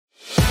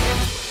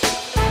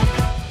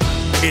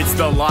It's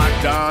the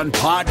Locked On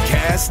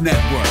Podcast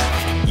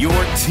Network, your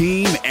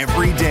team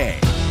every day.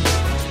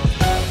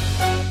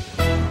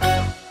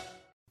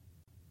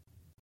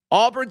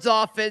 Auburn's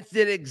offense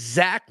did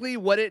exactly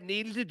what it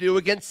needed to do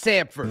against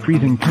Samford.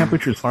 Freezing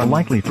temperatures are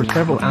likely for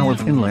several hours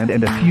inland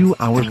and a few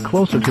hours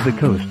closer to the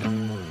coast.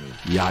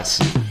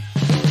 Yahtzee.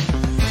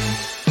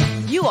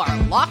 You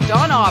are Locked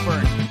On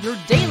Auburn, your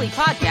daily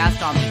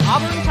podcast on the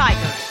Auburn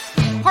Tigers.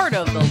 Part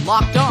of the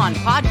Locked On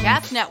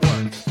Podcast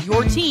Network,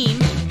 your team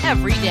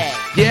every day.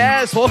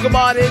 Yes, welcome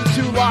on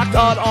into Locked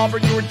On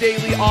Auburn, your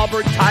daily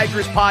Auburn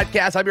Tigers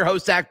podcast. I'm your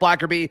host, Zach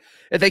Blackerby,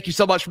 and thank you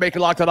so much for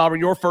making Locked On Auburn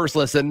your first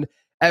listen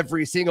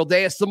every single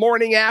day. It's the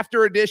morning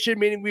after edition,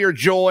 meaning we are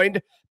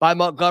joined by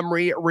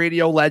Montgomery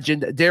radio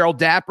legend Daryl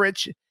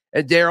Dapprich.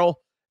 And Daryl,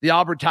 the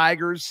Auburn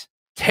Tigers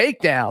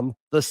take down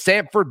the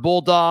Samford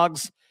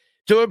Bulldogs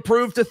to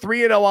improve to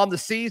 3-0 on the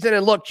season.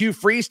 And look, Hugh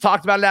Freeze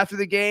talked about it after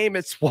the game.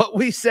 It's what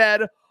we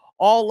said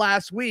all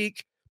last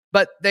week,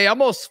 but they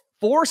almost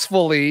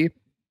forcefully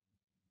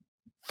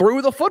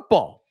threw the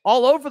football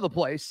all over the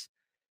place.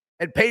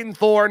 And Peyton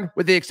Thorne,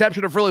 with the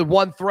exception of really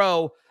one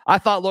throw, I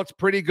thought looked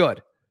pretty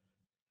good.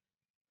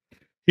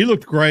 He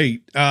looked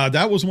great.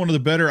 That was one of the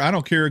better, I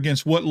don't care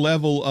against what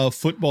level of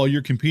football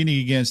you're competing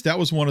against, that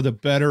was one of the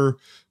better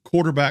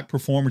quarterback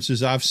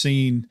performances I've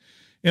seen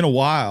in a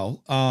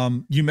while.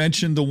 You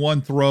mentioned the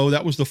one throw.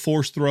 That was the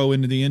forced throw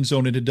into the end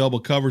zone into double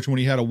coverage when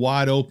he had a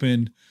wide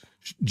open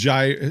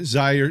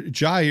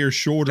Jair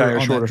Shorter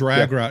on that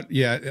drag route,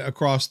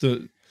 across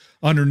the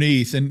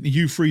underneath. And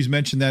Hugh Freeze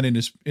mentioned that in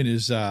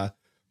his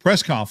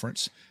press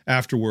conference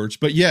afterwards.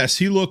 But yes,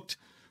 he looked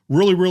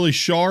really, really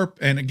sharp.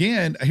 And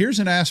again, here's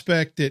an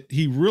aspect that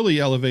he really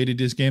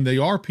elevated his game, the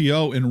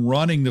RPO and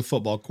running the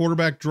football,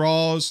 quarterback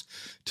draws,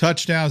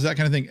 touchdowns, that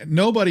kind of thing.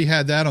 Nobody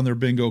had that on their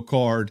bingo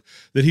card,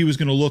 that he was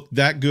going to look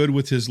that good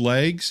with his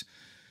legs.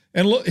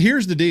 And look,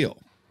 here's the deal.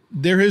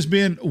 There has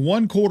been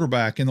one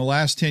quarterback in the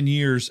last 10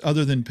 years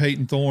other than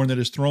Peyton Thorne that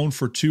has thrown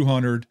for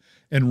 200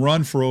 and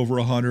run for over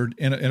 100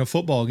 in a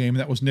football game, and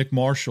that was Nick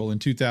Marshall in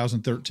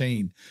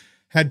 2013.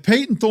 Had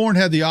Peyton Thorne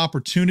had the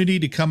opportunity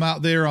to come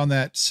out there on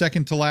that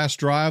second-to-last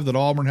drive that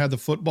Auburn had the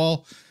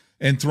football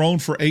and thrown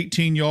for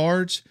 18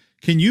 yards,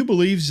 can you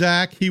believe,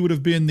 Zach, he would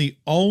have been the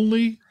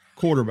only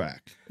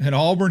quarterback in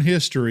Auburn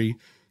history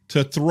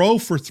to throw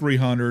for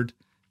 300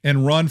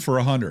 and run for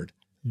 100?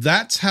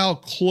 That's how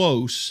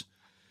close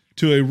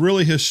to a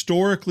really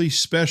historically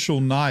special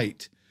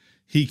night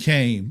he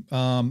came.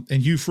 And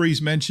Hugh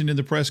Freeze mentioned in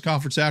the press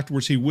conference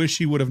afterwards he wished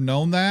he would have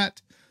known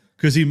that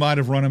because he might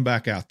have run him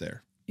back out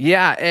there.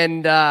 Yeah,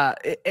 and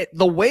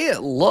the way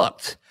it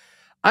looked,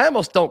 I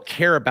almost don't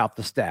care about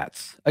the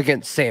stats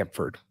against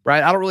Samford,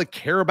 right? I don't really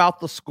care about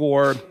the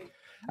score.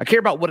 I care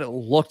about what it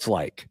looked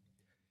like.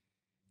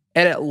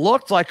 And it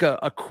looked like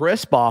a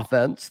crisp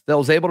offense that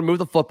was able to move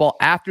the football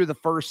after the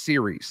first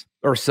series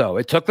or so.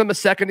 It took them a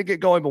second to get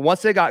going, but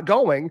once they got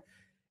going,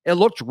 it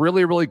looked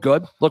really, really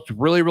good, looked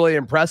really, really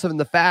impressive. And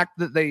the fact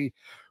that they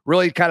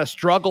really kind of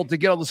struggled to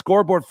get on the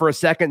scoreboard for a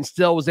second and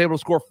still was able to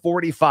score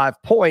 45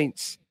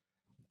 points,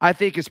 I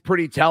think is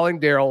pretty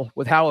telling, Daryl,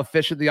 with how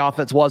efficient the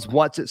offense was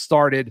once it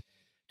started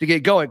to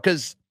get going.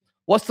 Because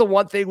what's the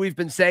one thing we've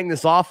been saying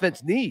this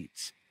offense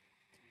needs?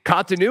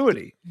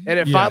 Continuity. And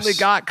it finally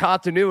got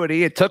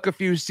continuity. It took a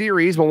few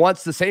series, but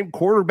once the same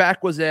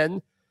quarterback was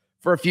in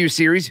for a few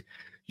series,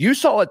 you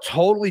saw a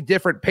totally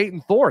different Peyton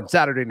Thorne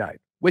Saturday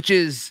night, which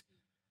is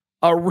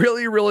a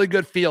really, really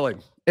good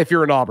feeling if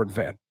you're an Auburn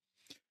fan.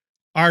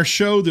 Our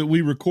show that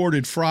we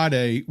recorded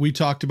Friday, we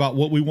talked about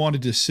what we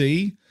wanted to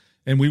see.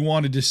 And we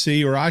wanted to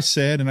see, or I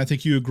said, and I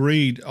think you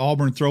agreed,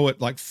 Auburn throw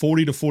it like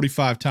 40 to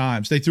 45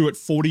 times. They threw it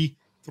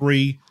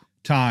 43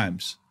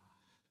 times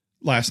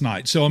last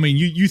night. So, I mean,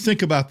 you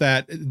think about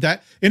that,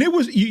 and it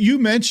was, you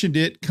mentioned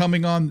it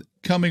coming on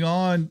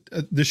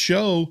the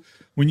show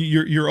when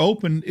you're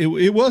open,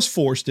 it was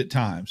forced at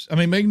times. I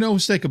mean, make no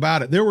mistake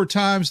about it. There were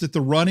times that the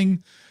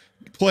running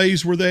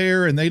plays were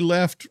there and they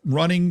left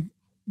running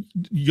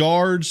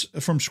yards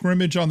from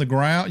scrimmage on the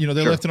ground.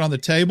 They left it on the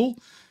table.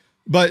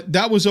 But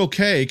that was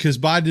okay because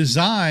by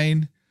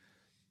design,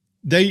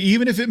 they,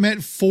 even if it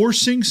meant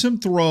forcing some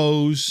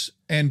throws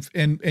and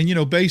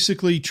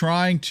basically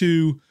trying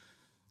to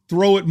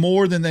throw it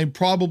more than they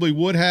probably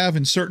would have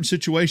in certain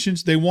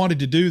situations, they wanted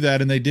to do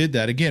that and they did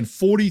that. Again,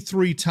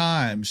 43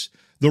 times.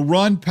 The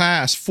run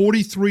pass,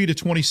 43 to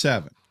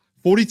 27.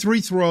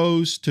 43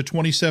 throws to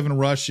 27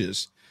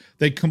 rushes.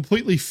 They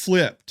completely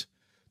flipped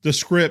the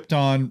script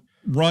on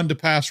run to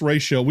pass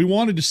ratio. We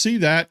wanted to see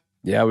that.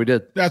 Yeah, we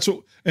did. That's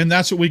what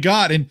we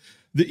got. And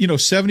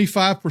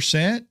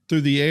 75% through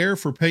the air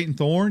for Peyton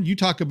Thorne. You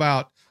talk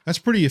about, that's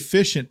pretty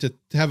efficient to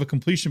have a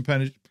completion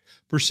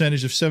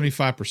percentage of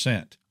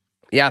 75%.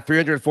 Yeah,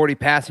 340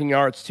 passing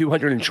yards,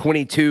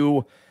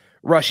 222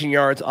 rushing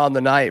yards on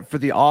the night for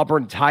the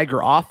Auburn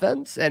Tiger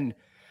offense. And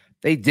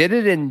they did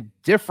it in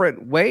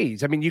different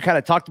ways. I mean, you kind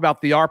of talked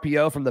about the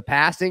RPO from the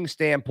passing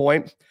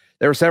standpoint.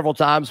 There were several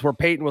times where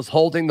Peyton was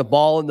holding the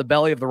ball in the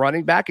belly of the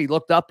running back. He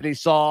looked up and he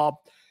saw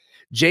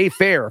Jay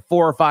Fair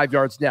 4 or 5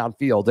 yards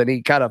downfield, and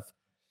he kind of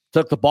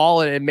took the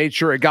ball and made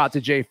sure it got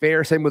to Jay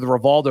Fair. Same with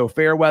Rivaldo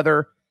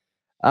Fairweather.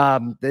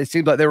 It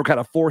seemed like they were kind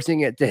of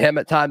forcing it to him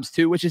at times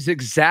too, which is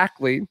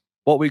exactly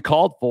what we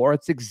called for.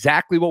 It's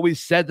exactly what we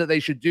said that they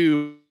should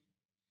do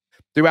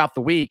throughout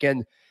the week.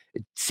 And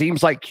it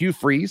seems like Hugh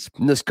Freeze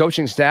and this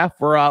coaching staff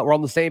were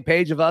on the same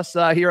page of us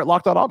here at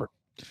Locked On Auburn.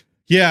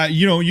 Yeah,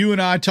 you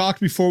and I talked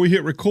before we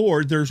hit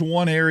record. There's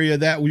one area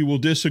that we will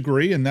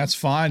disagree, and that's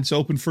fine. It's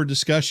open for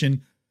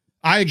discussion.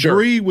 I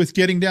agree with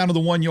getting down to the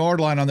 1 yard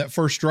line on that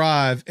first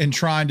drive and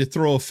trying to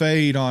throw a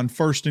fade on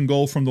 1st and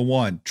goal from the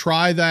 1.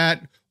 Try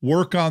that,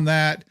 work on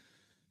that,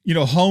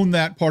 hone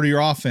that part of your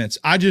offense.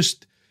 I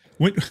just,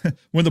 when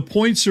the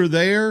points are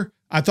there,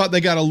 I thought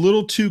they got a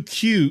little too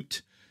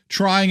cute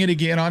trying it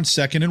again on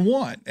 2nd and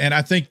 1. And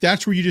I think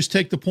that's where you just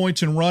take the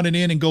points and run it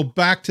in and go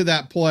back to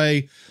that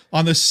play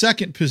on the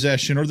 2nd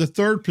possession or the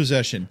 3rd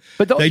possession.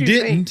 But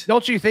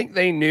don't you think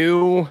they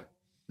knew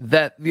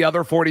that the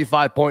other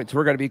 45 points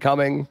were going to be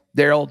coming,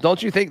 Daryl?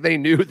 Don't you think they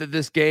knew that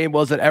this game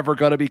wasn't ever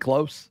going to be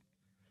close?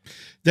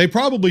 They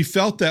probably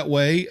felt that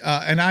way,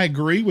 and I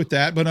agree with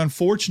that. But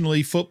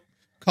unfortunately,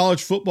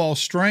 college football is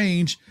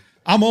strange.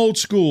 I'm old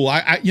school.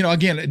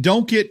 Again,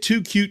 don't get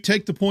too cute.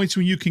 Take the points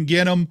when you can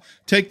get them.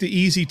 Take the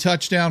easy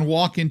touchdown,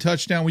 walk-in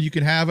touchdown when you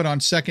can have it on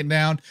 2nd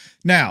down.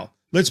 Now,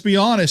 let's be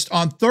honest.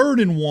 On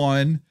 3rd and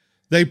 1,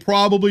 they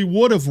probably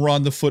would have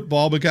run the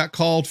football, but got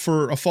called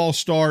for a false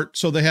start,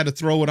 so they had to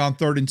throw it on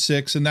 3rd and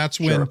 6, and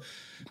that's when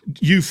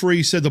Hugh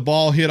Freeze said the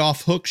ball hit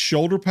off Hook's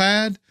shoulder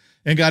pad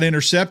and got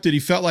intercepted. He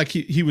felt like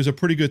he was a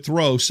pretty good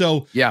throw.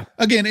 So,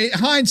 again,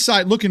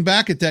 hindsight, looking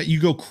back at that, you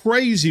go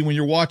crazy when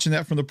you're watching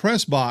that from the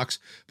press box.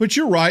 But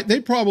you're right. They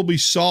probably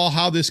saw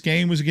how this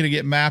game was going to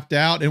get mapped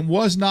out and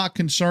was not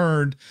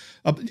concerned.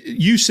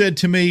 You said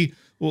to me,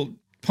 well,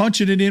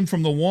 punching it in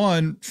from the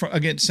 1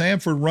 against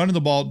Samford, running the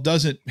ball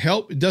doesn't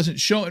help. It doesn't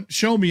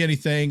show me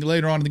anything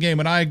later on in the game.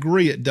 And I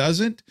agree, it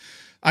doesn't.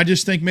 I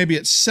just think maybe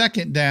at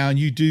 2nd down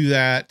you do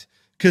that,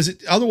 because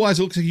otherwise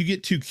it looks like you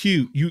get too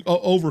cute. You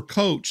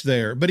overcoach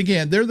there. But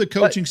again, they're the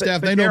coaching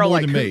staff. They know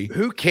more than me.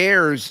 Who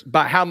cares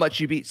about how much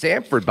you beat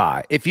Samford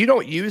by? If you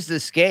don't use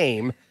this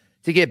game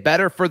to get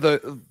better for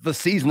the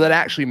season that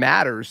actually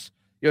matters,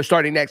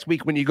 starting next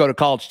week when you go to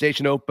College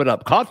Station, open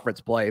up conference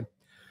play,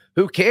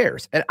 who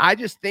cares? And I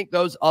just think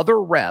those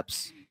other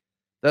reps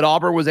that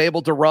Auburn was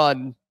able to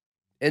run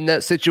in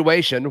that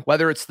situation,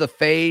 whether it's the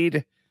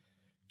fade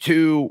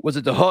was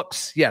it the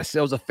Hooks? Yes, it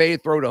was a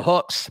fade throw to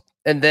Hooks.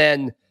 And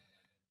then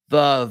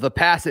the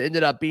pass that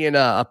ended up being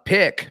a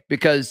pick,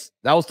 because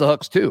that was the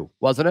Hooks too,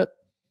 wasn't it?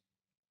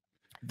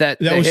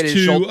 That was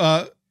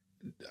to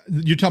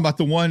you're talking about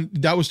the one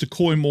that was to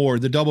Coy Moore,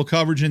 the double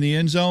coverage in the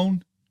end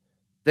zone.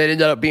 That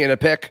ended up being a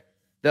pick.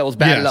 That was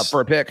batted up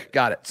for a pick.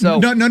 Got it. So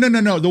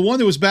no. The one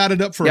that was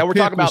batted up for a pick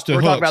talking about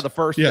the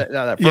first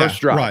that first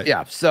drive. Right.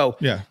 Yeah.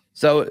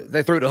 So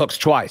they threw to Hooks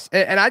twice,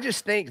 and I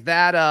just think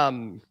that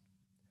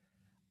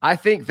I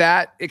think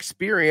that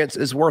experience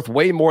is worth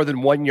way more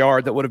than 1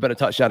 yard that would have been a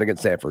touchdown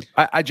against Samford.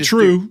 I just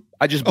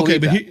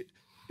believe that.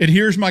 And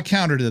here's my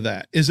counter to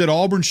that: is that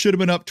Auburn should have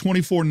been up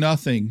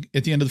 24-0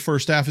 at the end of the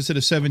first half instead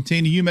of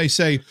 17. And you may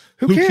say,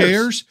 "Who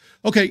cares?"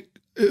 Okay,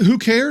 who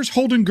cares?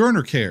 Holden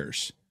Gerner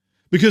cares.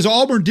 Because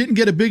Auburn didn't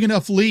get a big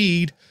enough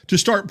lead to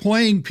start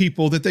playing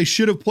people that they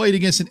should have played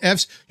against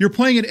you're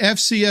playing an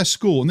FCS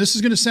school. And this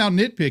is going to sound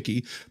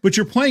nitpicky, but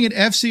you're playing an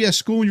FCS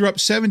school and you're up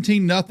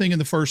 17-0 in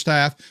the first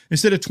half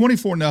instead of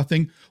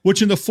 24-0,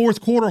 which in the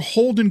 4th quarter,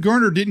 Holden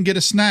Gerner didn't get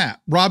a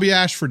snap. Robbie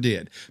Ashford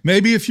did.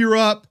 Maybe if you're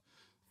up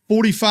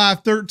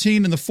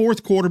 45-13 in the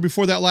 4th quarter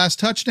before that last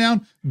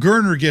touchdown,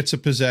 Gerner gets a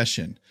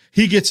possession.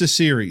 He gets a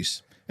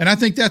series. And I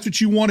think that's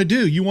what you want to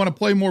do. You want to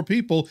play more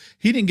people.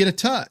 He didn't get a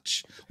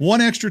touch. One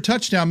extra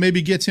touchdown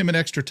maybe gets him an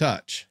extra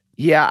touch.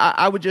 Yeah,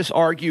 I would just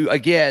argue,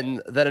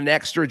 again, that an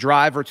extra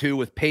drive or two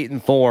with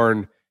Peyton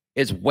Thorne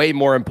is way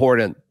more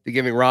important than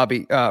giving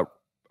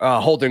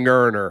Holden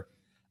Gerner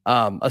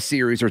a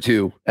series or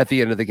two at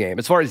the end of the game.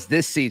 As far as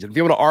this season, if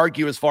you want to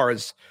argue as far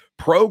as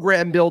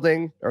program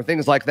building or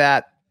things like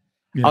that,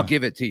 I'll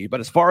give it to you. But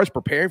as far as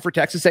preparing for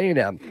Texas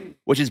A&M,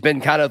 which has been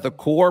kind of the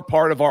core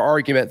part of our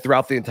argument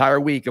throughout the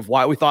entire week of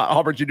why we thought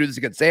Auburn should do this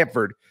against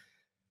Samford,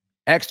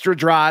 extra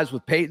drives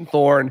with Peyton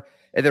Thorne,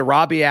 and then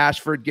Robbie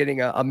Ashford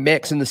getting a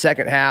mix in the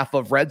second half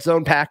of red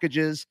zone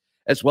packages,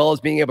 as well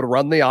as being able to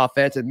run the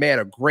offense. And man,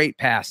 a great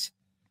pass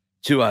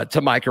to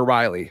Micah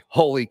Riley.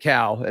 Holy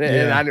cow!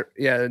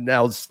 And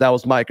that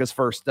was Micah's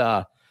first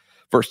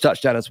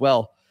touchdown as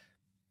well.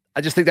 I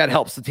just think that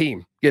helps the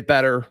team get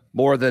better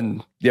more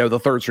than the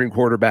third string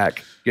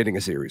quarterback getting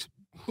a series.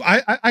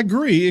 I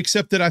agree,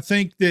 except that I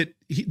think that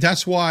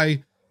that's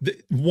why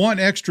one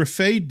extra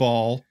fade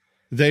ball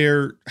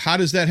there. How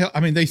does that help?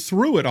 I mean, they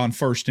threw it on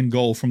 1st and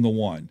goal from the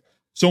 1.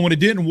 So when it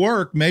didn't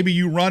work, maybe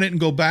you run it and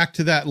go back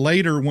to that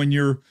later when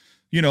you're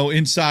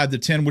inside the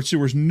 10, which there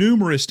was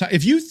numerous times.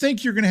 If you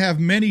think you're going to have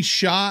many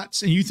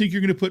shots and you think you're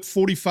going to put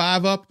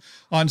 45 up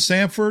on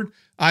Samford,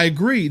 I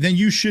agree. Then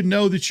you should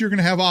know that you're going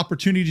to have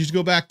opportunities to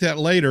go back to that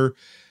later.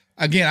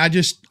 Again,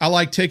 I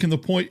like taking the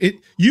point.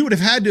 You would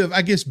have had to have,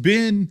 I guess,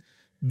 been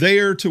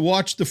there to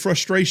watch the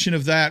frustration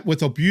of that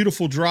with a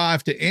beautiful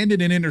drive to end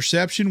in an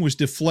interception was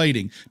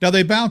deflating. Now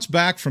they bounced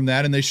back from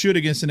that, and they should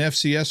against an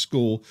FCS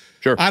school.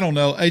 Sure. I don't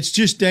know. It's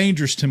just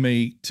dangerous to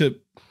me to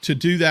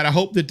do that.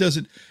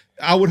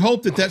 I would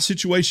hope that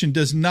situation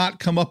does not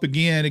come up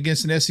again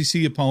against an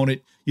SEC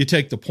opponent. You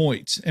take the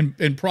points,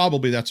 and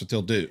probably that's what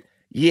they'll do.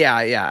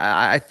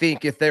 Yeah. I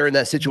think if they're in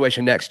that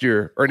situation next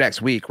year or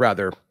next week,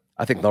 rather,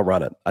 I think they'll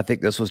run it. I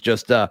think this was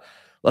just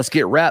let's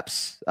get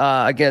reps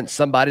against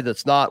somebody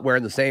that's not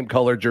wearing the same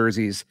color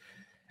jerseys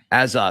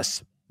as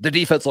us. The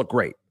defense looked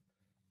great.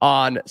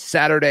 On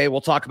Saturday,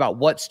 we'll talk about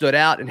what stood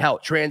out and how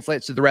it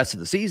translates to the rest of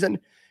the season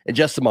in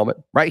just a moment,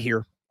 right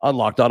here on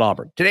Locked On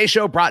Auburn. Today's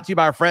show brought to you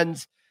by our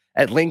friends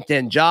at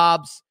LinkedIn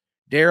Jobs.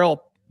 Daryl,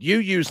 you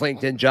use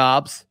LinkedIn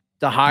Jobs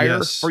to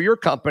hire for your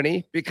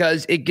company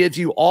because it gives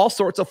you all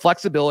sorts of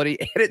flexibility,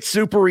 and it's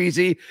super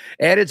easy,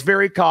 and it's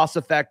very cost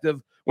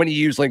effective when you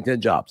use LinkedIn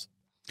Jobs.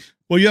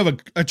 Well, you have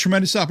a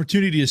tremendous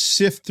opportunity to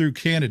sift through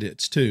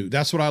candidates too.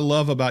 That's what I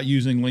love about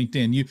using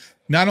LinkedIn. You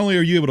not only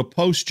are you able to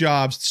post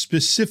jobs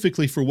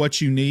specifically for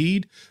what you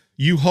need,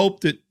 you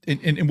hope that,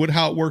 and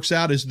how it works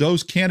out is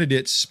those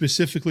candidates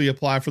specifically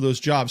apply for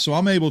those jobs. So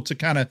I'm able to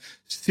kind of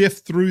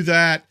sift through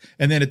that,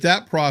 and then at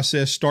that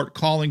process, start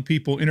calling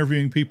people,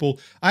 interviewing people.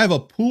 I have a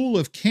pool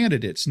of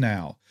candidates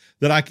now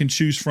that I can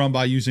choose from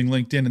by using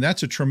LinkedIn, and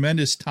that's a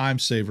tremendous time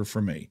saver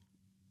for me.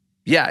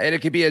 Yeah, and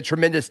it could be a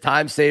tremendous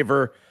time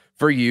saver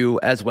for you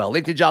as well.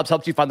 LinkedIn Jobs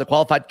helps you find the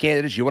qualified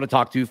candidates you want to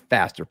talk to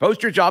faster.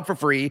 Post your job for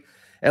free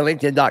at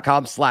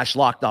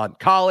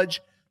linkedin.com/lockedoncollege.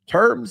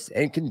 Terms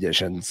and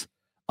conditions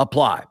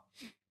apply.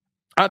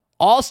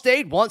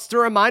 Allstate wants to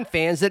remind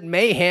fans that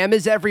mayhem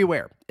is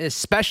everywhere,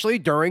 especially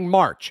during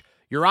March.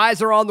 Your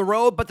eyes are on the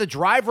road, but the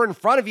driver in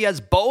front of you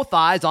has both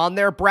eyes on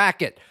their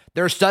bracket.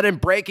 Their sudden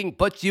braking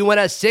puts you in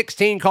a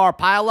 16-car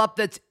pileup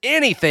that's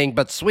anything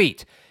but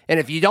sweet. And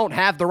if you don't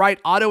have the right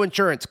auto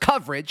insurance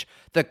coverage,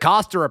 the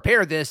cost to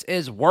repair this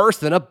is worse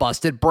than a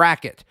busted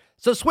bracket.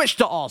 So switch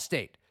to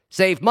Allstate,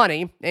 save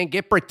money, and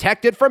get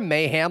protected from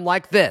mayhem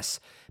like this.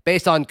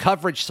 Based on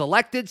coverage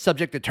selected,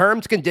 subject to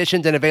terms,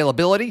 conditions, and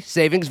availability,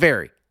 savings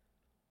vary.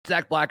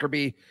 Zach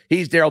Blackerby,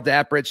 he's Daryl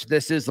Daprich.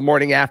 This is the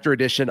morning after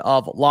edition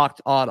of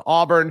Locked On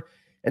Auburn.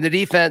 And the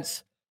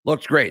defense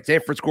looked great.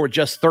 Samford scored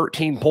just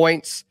 13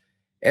 points.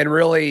 And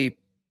really,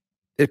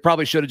 it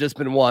probably should have just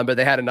been one, but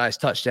they had a nice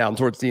touchdown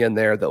towards the end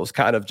there that was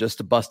kind of just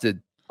a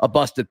busted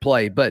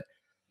play. But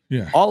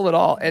all in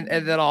all, and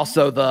then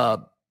also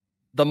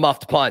the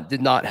muffed punt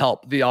did not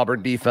help the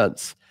Auburn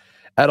defense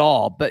at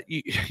all. But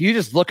you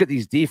just look at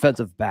these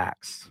defensive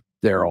backs,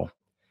 Daryl,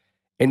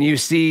 and you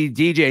see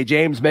DJ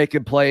James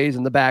making plays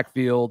in the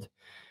backfield.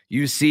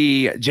 You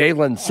see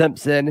Jalen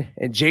Simpson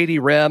and JD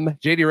Rim.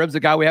 JD Rim's a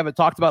guy we haven't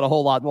talked about a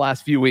whole lot in the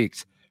last few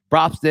weeks.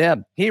 Props to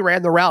him. He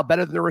ran the route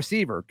better than the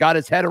receiver, got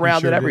his head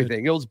around it,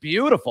 everything. It was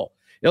beautiful.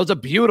 It was a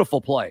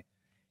beautiful play.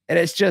 And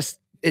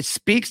it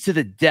speaks to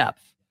the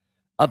depth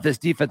of this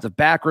defensive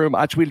back room.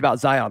 I tweeted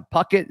about Zion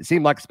Puckett. It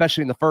seemed like,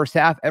 especially in the first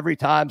half, every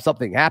time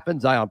something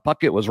happened, Zion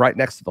Puckett was right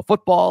next to the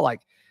football.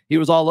 Like, he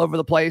was all over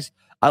the place.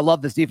 I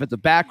love this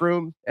defensive back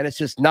room, and it's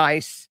just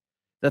nice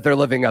that they're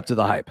living up to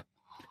the hype.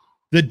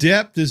 The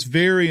depth is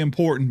very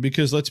important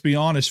because, let's be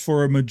honest,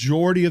 for a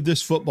majority of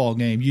this football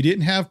game, you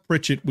didn't have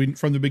Pritchett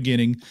from the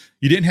beginning.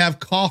 You didn't have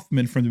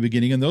Kaufman from the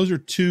beginning, and those are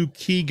two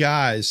key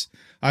guys,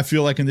 I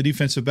feel like, in the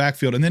defensive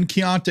backfield. And then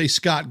Keontae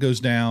Scott goes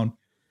down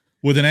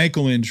with an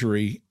ankle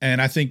injury,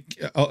 and I think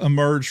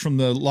emerged from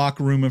the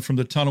locker room and from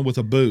the tunnel with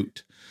a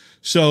boot.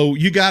 So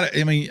you got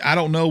to, I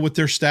don't know what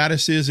their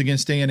status is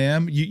against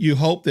A&M. You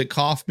hope that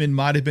Kaufman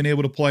might have been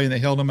able to play, and they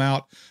held him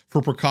out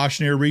for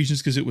precautionary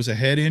reasons because it was a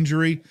head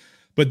injury.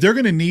 But they're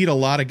going to need a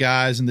lot of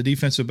guys in the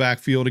defensive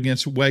backfield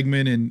against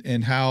Wegman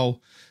and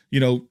how,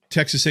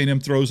 Texas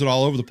A&M throws it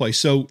all over the place.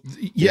 So,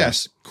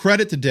 yes,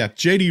 credit the depth.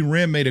 J.D.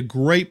 Rim made a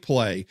great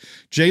play.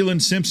 Jalen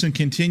Simpson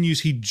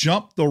continues. He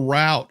jumped the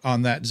route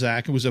on that,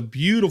 Zach. It was a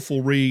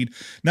beautiful read.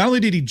 Not only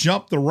did he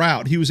jump the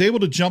route, he was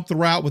able to jump the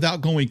route without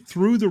going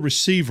through the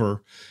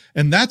receiver.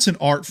 And that's an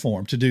art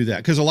form to do that,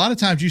 because a lot of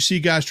times you see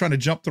guys trying to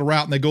jump the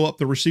route and they go up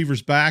the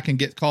receiver's back and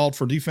get called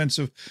for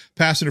defensive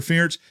pass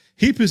interference.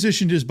 He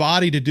positioned his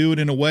body to do it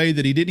in a way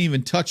that he didn't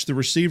even touch the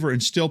receiver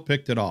and still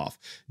picked it off.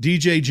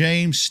 DJ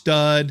James,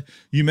 stud.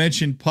 You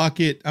mentioned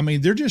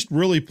Puckett. They're just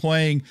really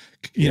playing,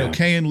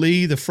 Kayan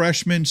Lee, the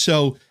freshman.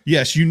 So,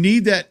 yes, you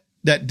need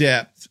that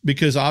depth,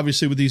 because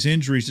obviously with these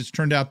injuries, it's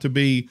turned out to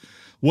be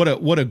what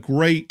a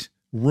great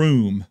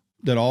room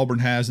that Auburn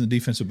has in the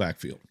defensive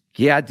backfield.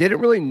 Yeah, I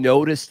didn't really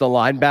notice the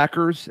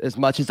linebackers as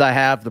much as I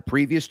have the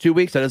previous 2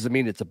 weeks. That doesn't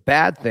mean it's a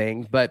bad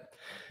thing, but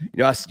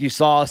you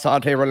saw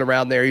Asante running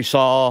around there. You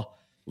saw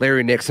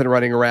Larry Nixon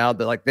running around,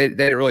 but they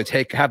didn't really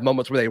have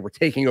moments where they were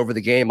taking over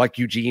the game like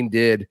Eugene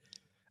did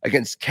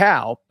against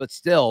Cal. But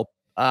still,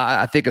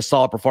 I think a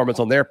solid performance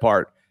on their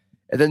part.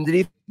 And then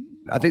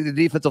I think the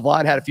defensive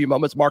line had a few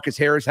moments. Marcus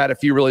Harris had a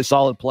few really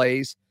solid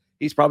plays.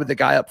 He's probably the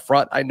guy up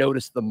front I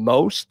noticed the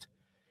most,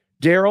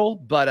 Daryl.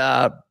 But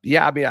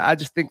I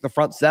just think the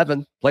front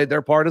seven played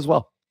their part as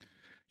well.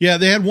 Yeah,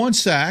 they had one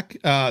sack.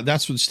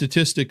 That's what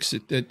statistics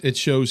it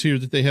shows here,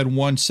 that they had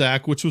one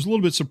sack, which was a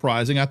little bit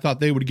surprising. I thought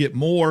they would get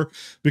more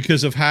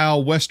because of how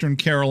Western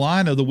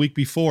Carolina the week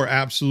before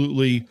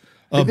absolutely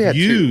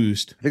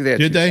abused. I think they had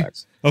Did two they?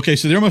 sacks. Okay,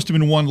 so there must have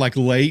been one like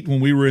late when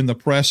we were in the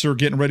presser,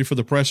 getting ready for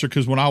the presser,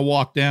 because when I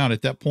walked down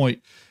at that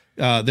point,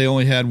 they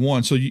only had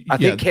one. So I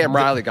think Cam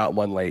Riley got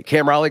one late.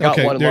 Cam Riley got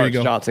one, and Lawrence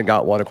Johnson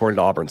got one, according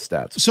to Auburn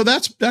stats. So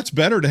that's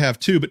better to have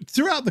two. But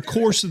throughout the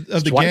course of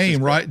the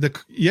game, right?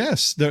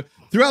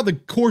 Throughout the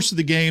course of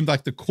the game,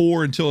 like the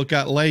core until it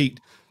got late.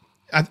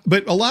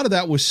 But a lot of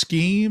that was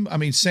scheme. I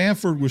mean,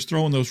 Samford was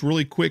throwing those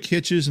really quick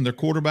hitches, and their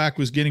quarterback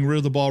was getting rid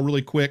of the ball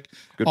really quick.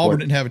 Auburn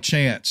didn't have a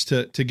chance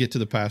to get to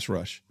the pass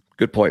rush.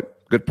 Good point.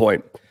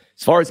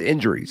 As far as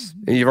injuries,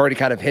 and you've already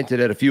kind of hinted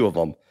at a few of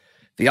them,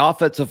 the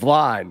offensive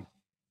line,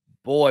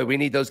 boy, we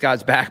need those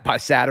guys back by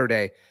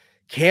Saturday.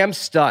 Cam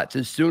Stutz,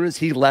 as soon as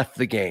he left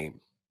the game,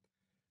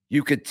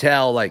 you could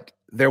tell like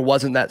there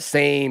wasn't that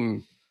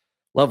same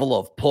level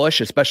of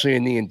push, especially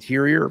in the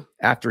interior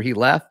after he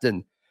left.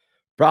 And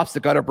props to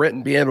Gunnar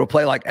Britton being able to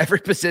play like every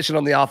position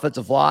on the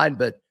offensive line,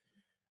 but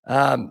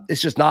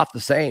it's just not the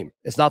same.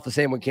 It's not the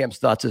same when Cam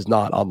Stutz is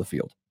not on the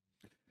field.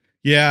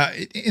 Yeah,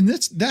 and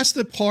that's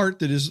the part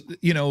that is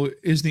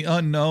the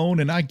unknown,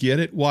 and I get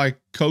it why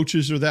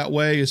coaches are that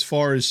way as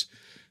far as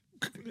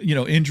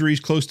injuries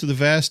close to the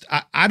vest.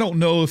 I don't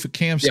know if a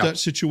Cam Stutz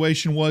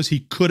situation was he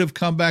could have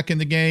come back in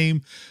the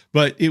game,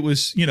 but it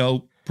was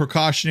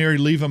precautionary,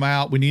 leave him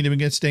out. We need him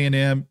against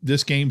A&M.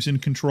 This game's in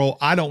control.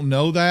 I don't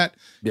know that.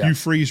 Yeah. Hugh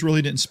Freeze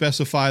really didn't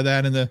specify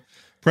that in the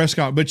press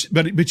conference,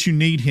 but you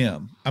need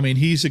him. I mean,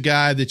 he's a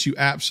guy that you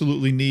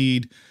absolutely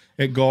need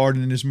at guard,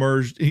 and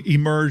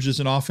emerged as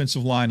an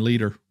offensive line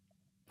leader.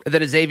 And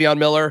then Xavier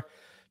Miller,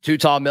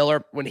 Tall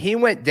Miller, when he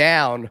went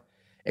down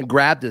and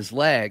grabbed his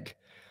leg,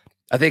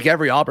 I think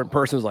every Auburn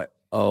person was like,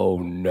 oh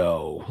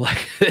no,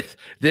 like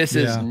this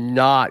is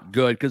not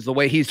good, because the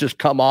way he's just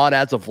come on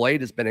as of late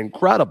has been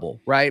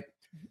incredible, right?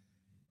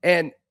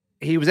 And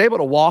he was able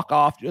to walk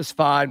off just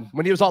fine.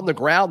 When he was on the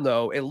ground,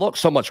 though, it looked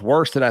so much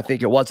worse than I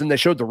think it was. And they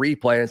showed the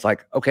replay, and it's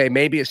like, okay,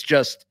 maybe it's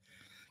just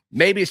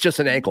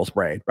an ankle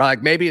sprain, right?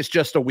 Like maybe it's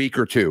just a week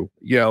or two,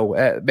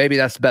 maybe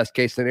that's the best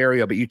case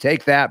scenario, but you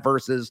take that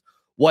versus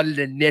what it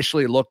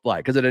initially looked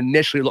like, because it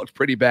initially looked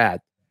pretty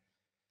bad.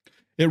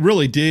 It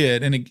really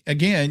did. And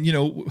again,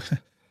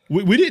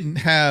 we didn't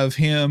have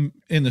him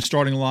in the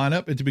starting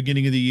lineup at the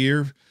beginning of the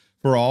year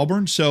for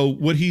Auburn. So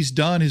what he's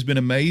done has been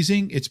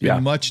amazing. It's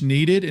been much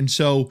needed. And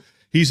so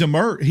he's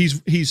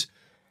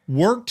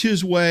worked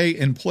his way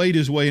and played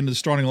his way into the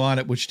starting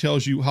lineup, which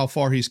tells you how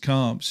far he's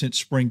come since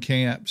spring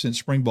camp, since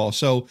spring ball.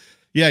 So,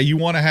 yeah, you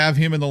want to have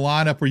him in the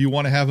lineup or you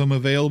want to have him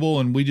available,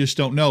 and we just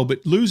don't know.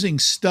 But losing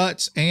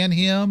Stutz and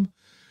him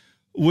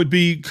would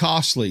be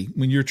costly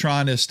when you're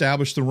trying to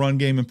establish the run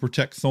game and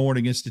protect Thorne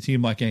against a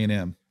team like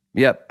A&M.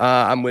 Yep,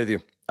 I'm with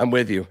you.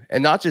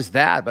 And not just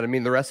that, but I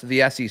mean the rest of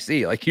the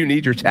SEC. Like, you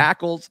need your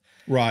tackles,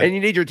 right? And you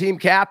need your team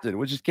captain,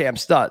 which is Cam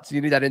Stutz.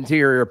 You need that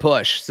interior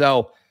push.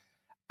 So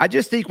I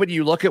just think when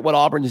you look at what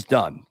Auburn has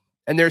done,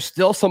 and there's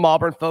still some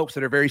Auburn folks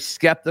that are very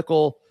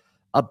skeptical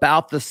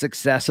about the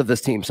success of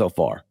this team so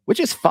far, which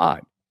is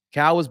fine.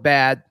 Cal was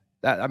bad.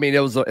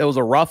 It was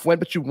a rough win,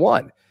 but you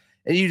won.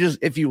 And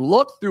if you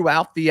look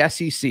throughout the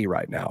SEC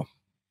right now,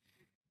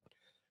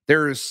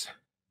 there's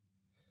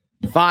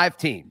 5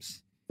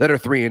 teams that are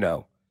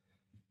 3-0.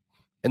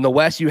 In the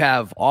West, you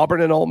have Auburn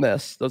and Ole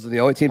Miss. Those are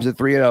the only teams at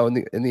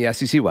 3-0 in the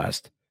SEC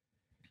West.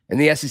 In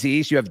the SEC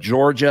East, you have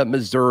Georgia,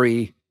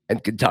 Missouri,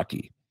 and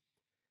Kentucky.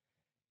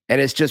 And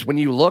it's just, when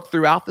you look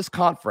throughout this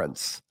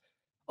conference,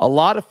 a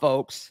lot of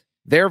folks,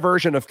 their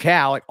version of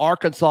Cal, like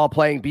Arkansas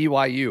playing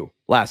BYU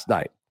last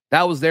night,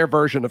 that was their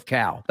version of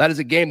Cal. That is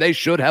a game they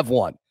should have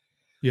won.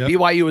 Yep.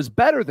 BYU is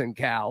better than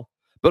Cal,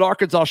 but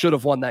Arkansas should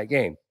have won that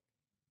game.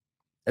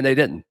 And they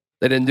didn't.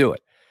 They didn't do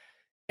it.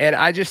 And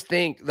I just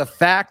think the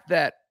fact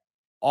that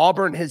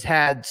Auburn has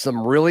had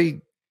some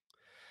really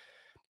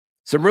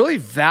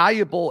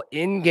valuable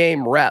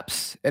in-game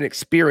reps and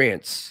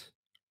experience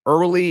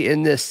early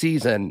in this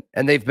season,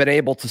 and they've been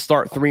able to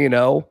start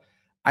 3-0,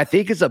 I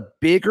think is a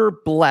bigger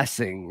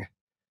blessing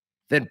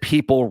than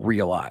people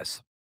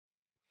realize.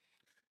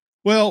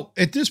 Well,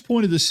 at this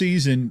point of the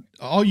season,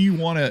 all you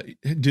want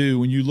to do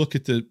when you look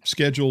at the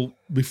schedule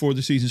before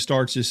the season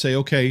starts is say,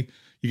 okay,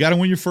 you got to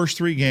win your first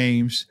 3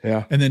 games,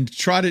 and then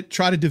try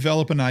to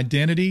develop an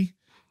identity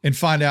and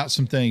find out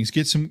some things,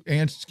 get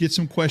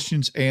some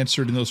questions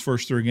answered in those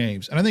first 3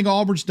 games. And I think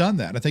Auburn's done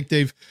that. I think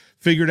they've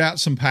figured out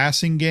some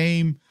passing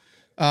game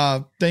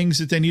things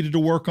that they needed to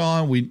work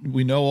on.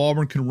 We know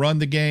Auburn can run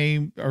the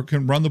game or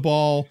can run the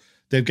ball.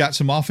 They've got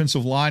some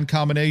offensive line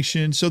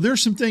combinations. So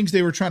there's some things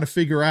they were trying to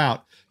figure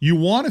out. You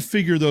want to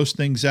figure those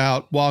things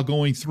out while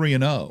going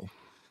 3-0.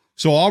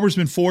 So Auburn's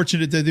been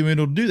fortunate that they've been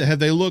able to do that. Have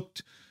they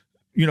looked,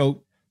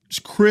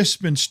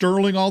 crisp and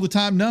sterling all the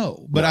time?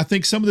 No. But I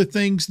think some of the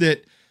things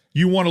that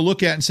you want to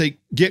look at and say,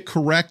 get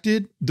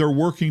corrected, they're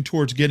working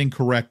towards getting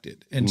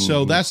corrected. And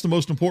so that's the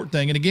most important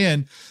thing. And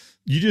again,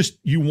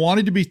 you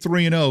wanted to be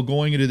 3-0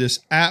 going into this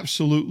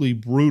absolutely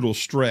brutal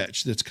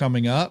stretch that's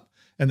coming up,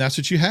 and that's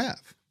what you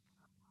have.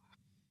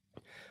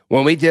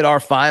 When we did our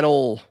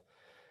final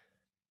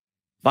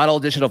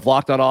edition of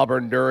Locked on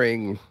Auburn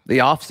during the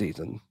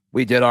offseason,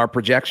 we did our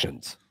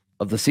projections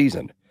of the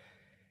season.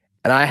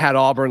 And I had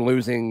Auburn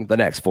losing the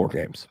next 4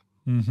 games.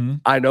 Mm-hmm.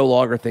 I no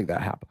longer think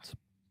that happens.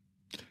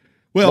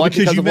 Well, one,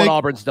 because of what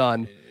Auburn's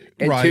done,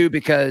 and right. 2,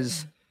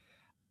 because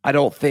I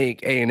don't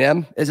think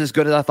A&M is as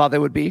good as I thought they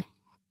would be.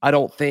 I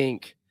don't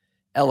think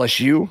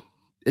LSU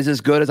is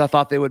as good as I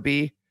thought they would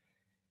be.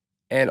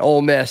 And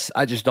Ole Miss,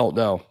 I just don't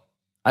know.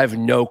 I have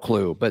no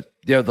clue. But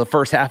the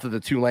first half of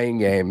the Tulane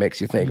game makes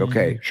you think,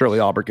 okay, surely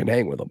Auburn can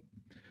hang with them.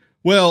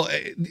 Well,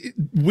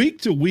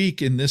 week to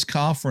week in this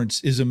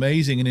conference is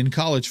amazing, and in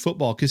college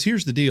football, because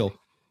here's the deal.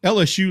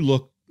 LSU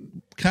looked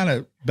kind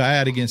of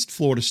bad against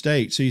Florida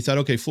State, so you thought,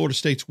 okay, Florida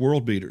State's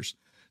world beaters.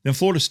 Then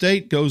Florida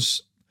State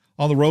goes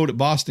on the road at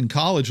Boston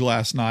College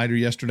last night or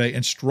yesterday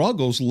and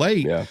struggles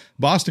late. Yeah.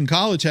 Boston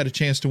College had a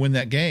chance to win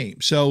that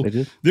game. So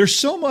there's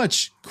so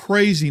much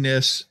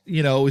craziness,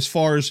 as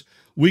far as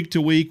week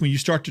to week when you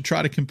start to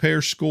try to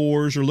compare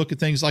scores or look at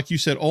things like you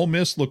said. Ole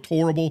Miss looked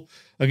horrible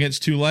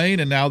against Tulane,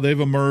 and now they've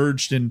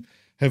emerged and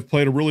have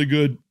played a really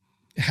good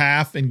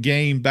half and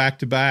game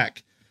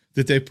back-to-back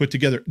that they put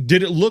together.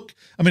 Did it look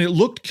 – it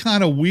looked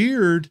kind of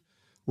weird,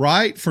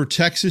 right, for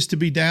Texas to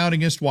be down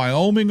against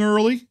Wyoming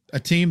early, a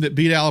team that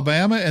beat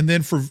Alabama, and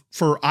then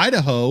for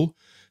Idaho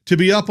to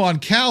be up on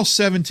Cal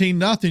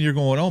 17-0. You're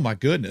going, oh, my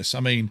goodness.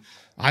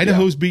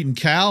 Idaho's beaten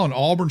Cal, and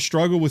Auburn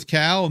struggled with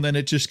Cal, and then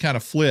it just kind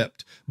of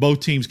flipped.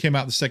 Both teams came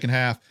out in the second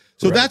half.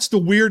 So that's the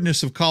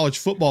weirdness of college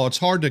football. It's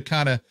hard to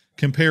kind of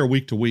compare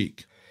week to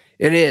week.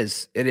 It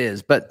is.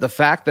 But the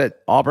fact that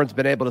Auburn's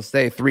been able to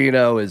stay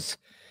 3-0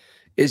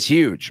 is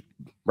huge,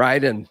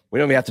 right? And we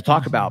don't even have to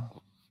talk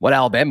about what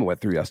Alabama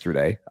went through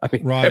yesterday.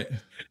 Right.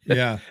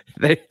 Yeah.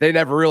 They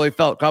never really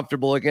felt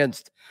comfortable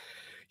against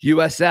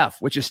USF,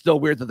 which is still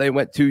weird that they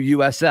went to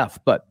USF,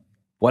 but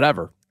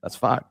whatever. That's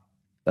fine.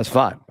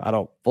 I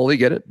don't fully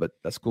get it, but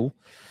that's cool.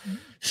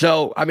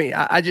 So,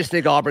 I just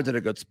think Auburn's in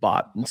a good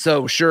spot. And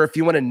so, sure, if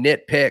you want to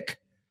nitpick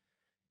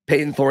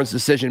Peyton Thorne's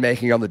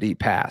decision-making on the deep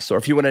pass, or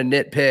if you want to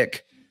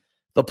nitpick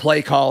the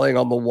play calling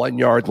on the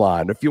 1-yard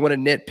line, or if you want to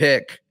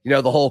nitpick,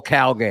 the whole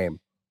Cal game,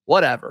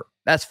 whatever,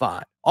 that's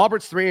fine.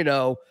 Auburn's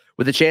 3-0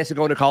 with a chance to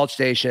go into College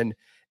Station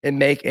and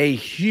make a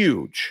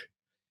huge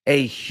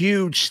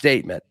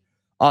statement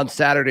on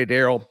Saturday,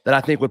 Daryl, that I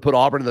think would put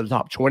Auburn in the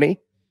top 20,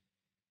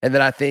 and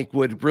that I think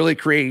would really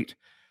create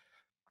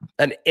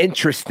an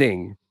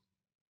interesting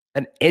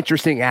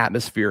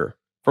atmosphere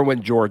for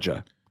when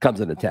Georgia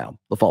comes into town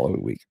the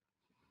following week.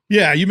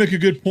 Yeah, you make a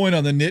good point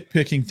on the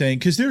nitpicking thing,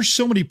 because there's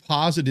so many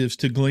positives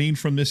to glean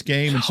from this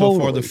game, and so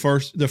far the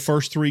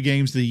first 3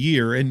 games of the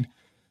year. And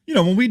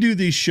when we do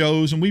these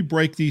shows and we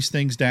break these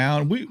things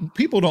down,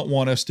 people don't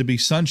want us to be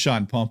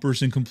sunshine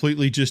pumpers and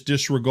completely just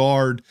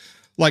disregard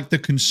like the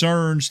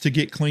concerns to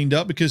get cleaned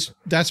up, because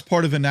that's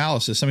part of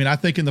analysis. I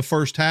think in the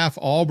first half,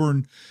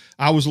 Auburn,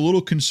 I was a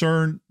little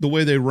concerned the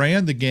way they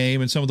ran the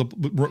game and some of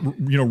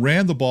the,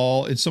 ran the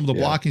ball and some of the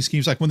blocking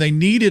schemes. Like when they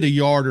needed a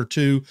yard or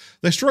two,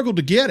 they struggled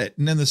to get it.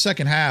 And then the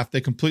second half,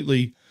 they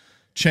completely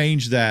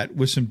changed that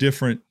with some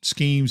different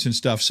schemes and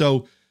stuff.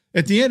 So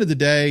at the end of the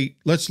day,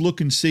 let's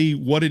look and see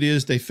what it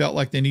is they felt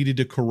like they needed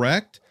to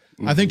correct.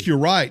 Mm-hmm. I think you're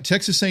right.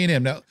 Texas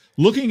A&M. Now,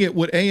 looking at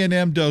what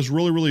A&M does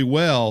really, really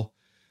well,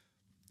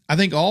 I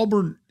think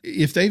Auburn,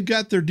 if they've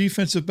got their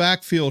defensive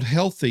backfield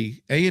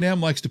healthy, A&M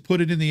likes to put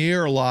it in the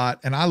air a lot,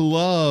 and I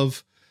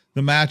love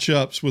the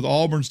matchups with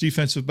Auburn's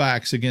defensive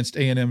backs against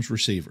A&M's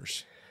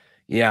receivers.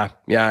 Yeah,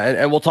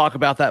 and we'll talk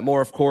about that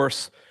more, of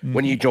course,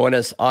 when you join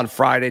us on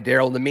Friday,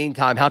 Daryl. In the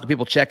meantime, how can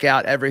people check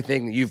out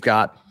everything that you've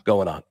got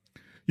going on?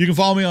 You can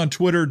follow me on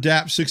Twitter,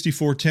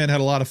 DAP6410.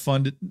 Had a lot of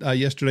fun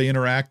yesterday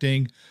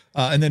interacting,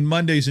 and then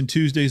Mondays and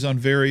Tuesdays on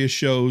various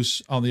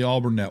shows on the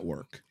Auburn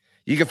Network.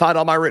 You can find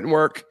all my written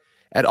work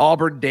at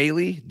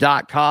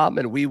auburndaily.com,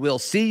 and we will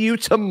see you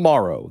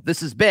tomorrow.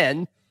 This has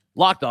been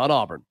Locked on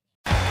Auburn.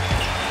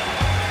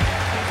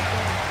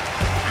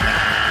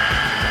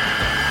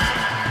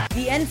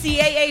 The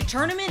NCAA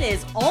tournament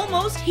is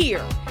almost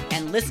here,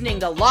 and listening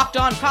to Locked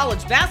on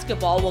College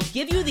Basketball will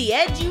give you the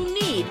edge you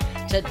need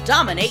to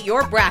dominate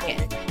your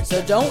bracket.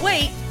 So don't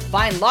wait.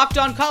 Find Locked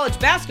on College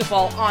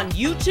Basketball on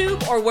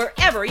YouTube or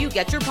wherever you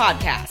get your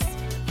podcasts.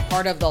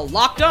 Part of the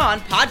Locked on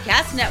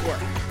Podcast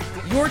Network.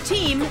 Your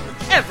team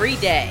every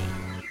day.